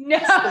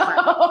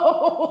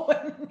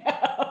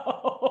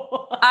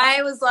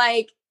 I was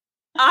like,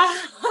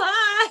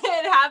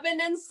 it happened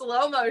in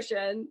slow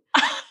motion.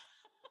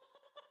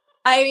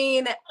 I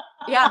mean,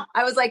 yeah,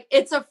 I was like,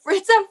 it's a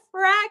freckle.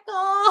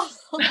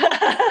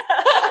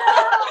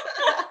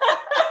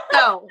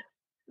 So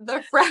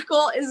the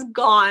freckle is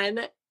gone,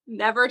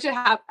 never to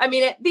have. I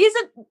mean,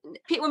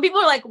 when people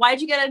are like, why'd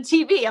you get on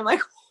TV? I'm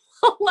like,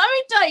 well, let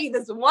me tell you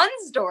this one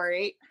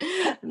story.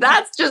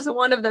 That's just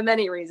one of the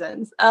many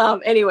reasons.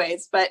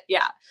 Anyways, but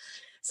yeah.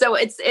 So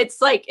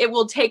it's like, it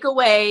will take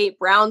away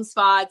brown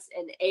spots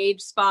and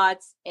age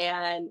spots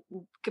and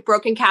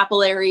broken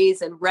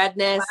capillaries and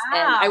redness.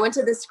 Wow. And I went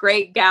to this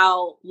great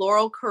gal,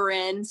 Laurel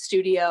Corinne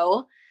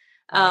studio.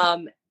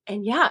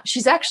 And yeah,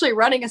 she's actually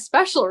running a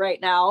special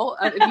right now.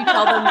 If you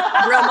tell them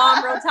Real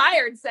Mom, Real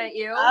Tired sent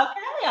you.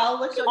 Okay, I'll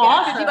look at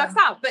awesome. $50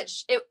 off. But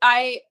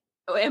I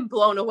am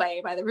blown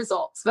away by the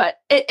results. But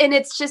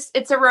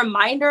it's a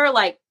reminder,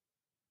 like,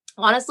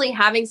 honestly,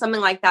 having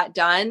something like that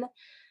done,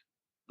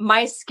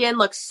 my skin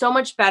looks so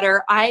much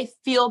better. I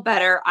feel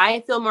better. I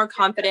feel more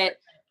confident.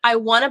 I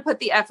want to put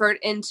the effort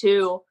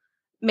into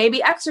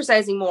maybe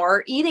exercising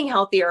more, eating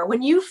healthier.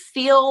 When you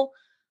feel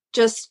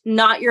just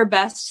not your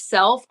best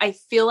self, I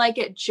feel like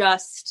it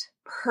just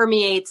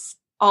permeates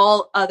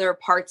all other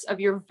parts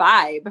of your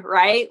vibe,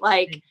 right?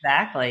 Like,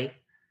 exactly.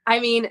 I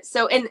mean,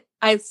 and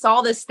I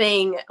saw this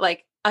thing,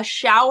 like, a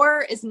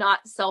shower is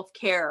not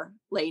self-care,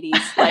 ladies.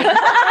 Like,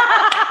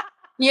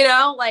 you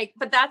know, like,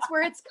 but that's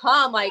where it's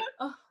come. Like,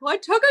 oh, I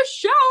took a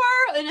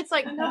shower, and it's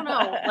like, no,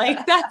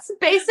 like, that's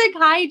basic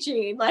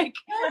hygiene. Like,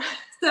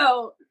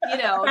 so, you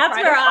know, that's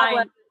where I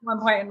was at one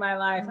point in my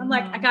life. I'm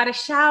like, I got a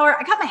shower.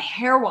 I got my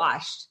hair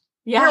washed.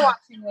 Yeah. Hair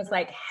washing was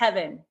like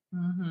heaven.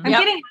 Mm-hmm. I'm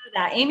getting out of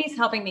that. Amy's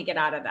helping me get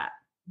out of that.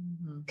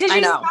 Mm-hmm. Because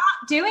you stopped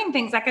doing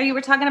things. Like you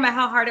were talking about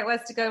how hard it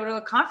was to go to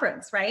a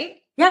conference, right?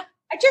 Yeah.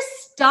 I just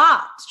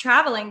stopped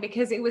traveling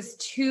because it was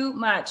too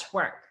much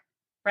work,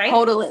 right?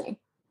 Totally.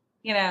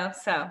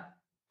 So.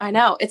 I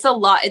know. It's a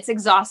lot. It's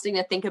exhausting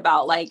to think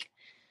about. Like,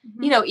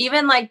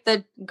 even like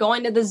the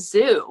going to the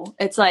zoo,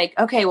 it's like,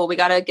 okay, well, we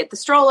got to get the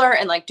stroller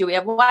and like, do we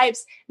have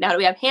wipes? Now do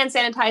we have hand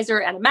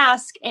sanitizer and a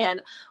mask?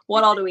 And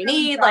what all do we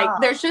need? Like,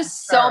 there's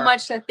just so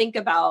much to think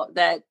about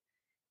that,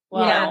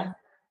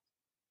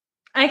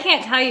 I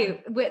can't tell you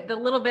with the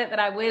little bit that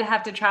I would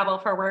have to travel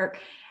for work.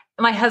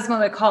 My husband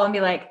would call and be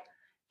like,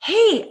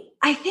 hey,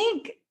 I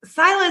think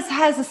Silas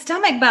has a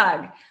stomach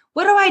bug.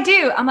 What do I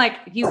do? I'm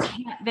like,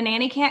 the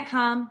nanny can't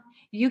come.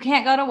 You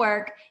can't go to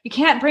work. You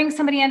can't bring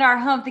somebody into our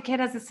home if the kid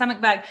has a stomach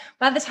bug.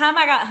 By the time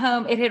I got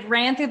home, it had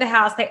ran through the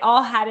house. They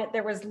all had it.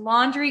 There was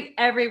laundry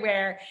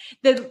everywhere.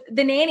 The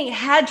nanny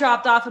had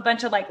dropped off a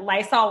bunch of like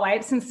Lysol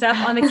wipes and stuff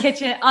on the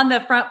kitchen, on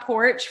the front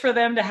porch for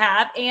them to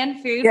have,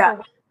 and food for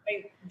what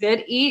they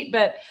did eat.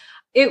 But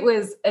it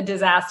was a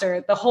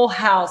disaster. The whole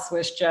house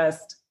was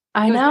just,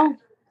 I know.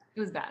 It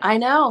was bad. I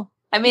know.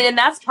 I mean, and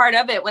that's part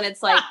of it when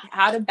it's like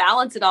how to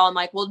balance it all. I'm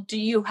like, well, do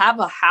you have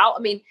a house?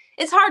 I mean,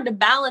 it's hard to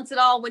balance it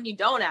all when you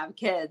don't have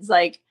kids.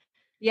 Like,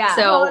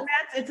 so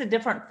it's a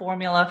different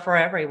formula for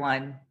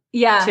everyone.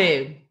 Yeah.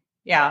 Too.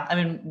 Yeah. I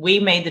mean, we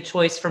made the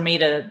choice for me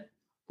to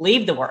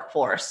leave the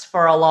workforce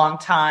for a long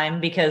time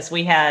because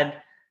we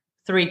had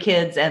 3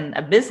 kids and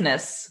a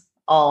business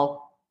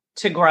all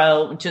to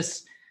grow.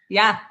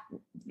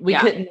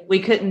 We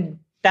couldn't,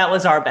 that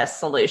was our best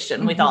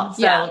solution. We thought,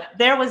 so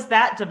there was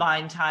that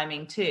divine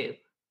timing too.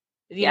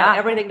 You know,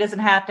 everything doesn't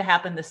have to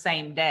happen the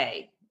same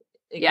day.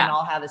 It can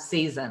all have a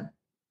season.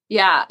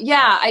 Yeah.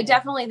 Yeah. I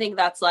definitely think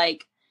that's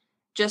like,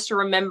 just to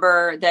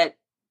remember that,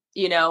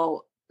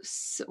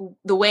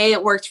 the way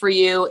it works for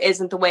you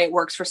isn't the way it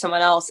works for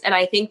someone else. And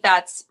I think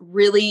that's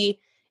really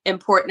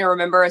important to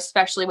remember,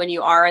 especially when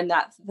you are in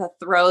the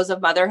throes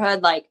of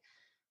motherhood, like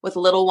with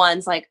little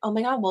ones, like, oh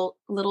my God, well,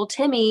 little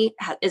Timmy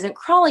isn't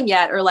crawling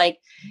yet, or like,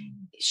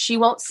 she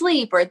won't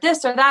sleep, or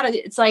this or that.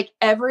 It's like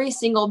every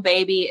single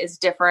baby is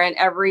different.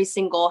 Every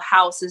single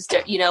house is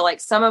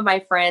like some of my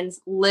friends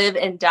live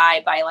and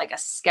die by like a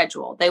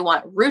schedule. They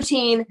want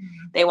routine.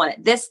 They want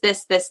it this,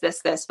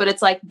 but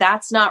it's like,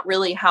 that's not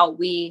really how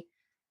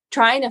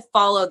trying to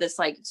follow this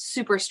like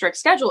super strict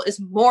schedule is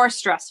more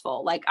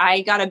stressful. Like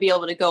I got to be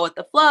able to go with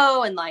the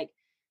flow and like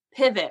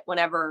pivot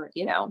whenever,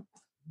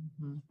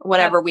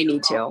 whatever we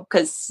need to.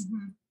 Cause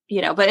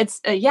but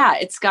it's,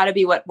 it's gotta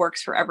be what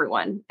works for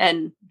everyone.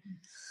 And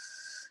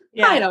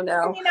I don't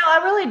know.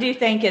 I really do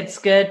think it's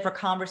good for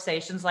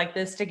conversations like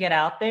this to get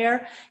out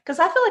there, because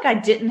I feel like I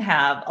didn't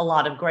have a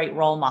lot of great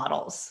role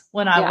models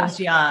when I was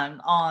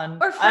young.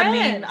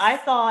 I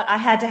thought I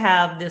had to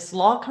have this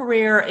law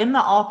career in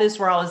the office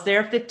where I was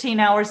there 15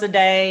 hours a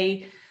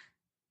day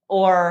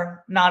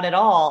or not at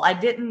all. I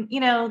didn't,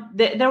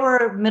 there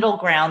were middle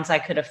grounds I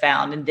could have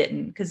found and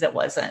didn't, because it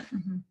wasn't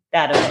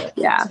that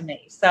available to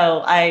me.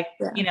 So I,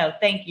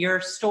 think your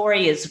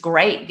story is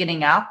great,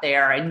 getting out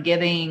there and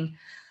giving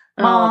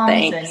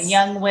moms and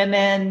young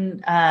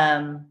women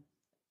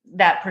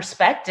that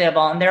perspective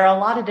on there are a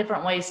lot of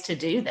different ways to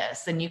do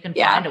this, and you can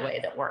find a way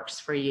that works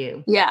for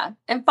you. Yeah.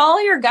 And follow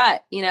your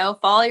gut,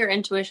 follow your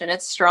intuition.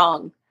 It's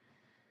strong.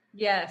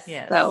 Yes.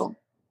 So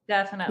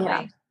definitely.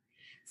 Yeah.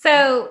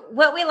 So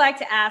what we like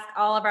to ask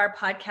all of our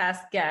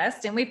podcast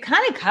guests, and we've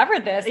kind of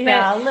covered this,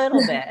 a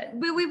little bit,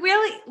 but we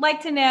really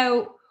like to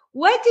know,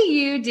 what do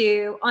you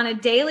do on a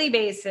daily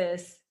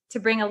basis to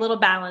bring a little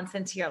balance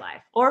into your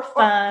life, or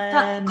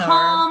fun,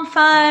 calm,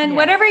 fun,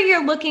 whatever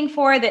you're looking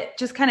for that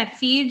just kind of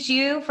feeds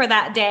you for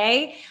that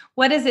day?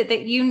 What is it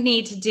that you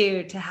need to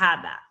do to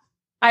have that?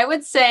 I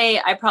would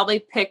say I probably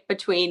pick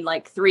between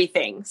like 3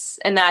 things,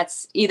 and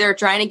that's either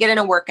trying to get in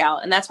a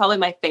workout, and that's probably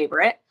my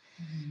favorite.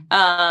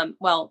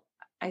 Well,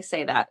 I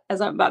say that as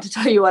I'm about to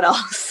tell you what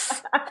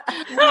else,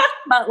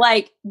 but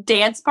like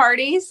dance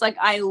parties, like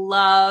I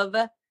love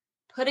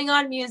putting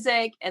on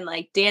music and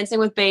like dancing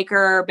with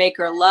Baker.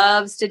 Baker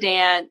loves to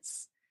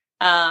dance,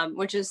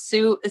 which is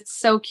it's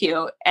so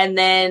cute. And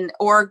then,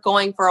 or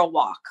going for a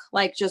walk,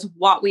 like just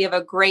walk. We have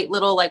a great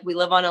little, like we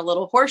live on a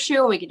little horseshoe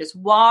and we can just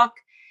walk,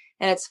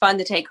 and it's fun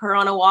to take her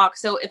on a walk.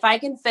 So if I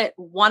can fit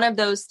one of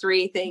those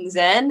 3 things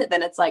in,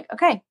 then it's like,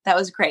 okay, that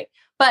was great.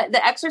 But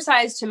the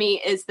exercise to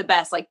me is the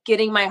best, like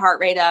getting my heart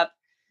rate up,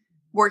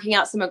 working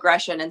out some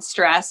aggression and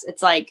stress.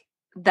 It's like,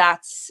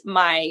 that's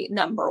my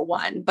number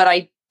one, but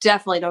I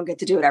definitely don't get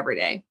to do it every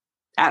day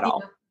at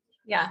all.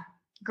 Yeah.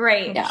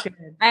 Great. Yeah.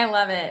 I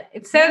love it.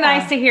 It's so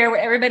nice to hear what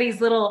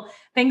everybody's little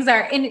things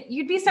are. And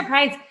you'd be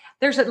surprised.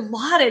 There's a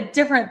lot of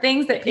different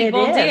things that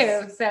people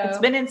do. So it's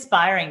been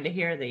inspiring to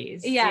hear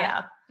these.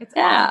 Yeah. It's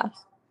awesome.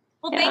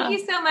 Well, thank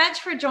you so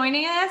much for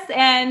joining us.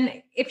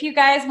 And if you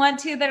guys want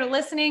to, that are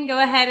listening,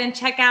 go ahead and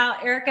check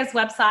out Erica's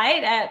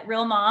website at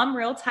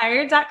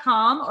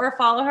realmomrealtired.com, or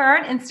follow her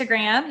on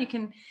Instagram. You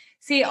can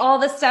see all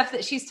the stuff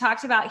that she's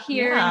talked about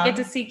here and get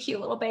to see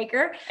cute little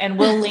Baker. And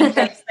we'll link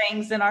those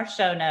things in our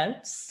show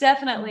notes.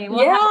 Definitely.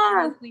 We'll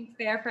have those links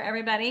there for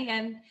everybody.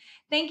 And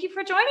Thank you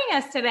for joining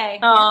us today.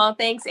 Oh,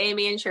 thanks,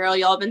 Amy and Cheryl.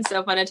 Y'all have been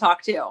so fun to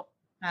talk to.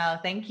 Oh,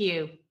 thank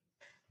you.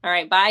 All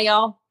right. Bye,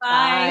 y'all.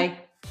 Bye.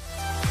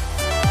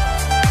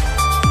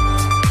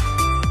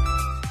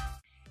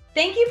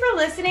 Thank you for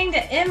listening to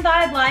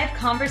Envibe Life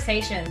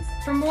Conversations.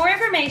 For more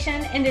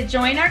information and to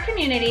join our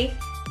community,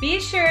 be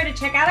sure to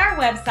check out our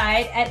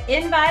website at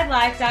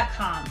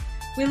envibelife.com.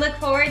 We look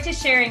forward to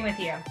sharing with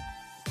you.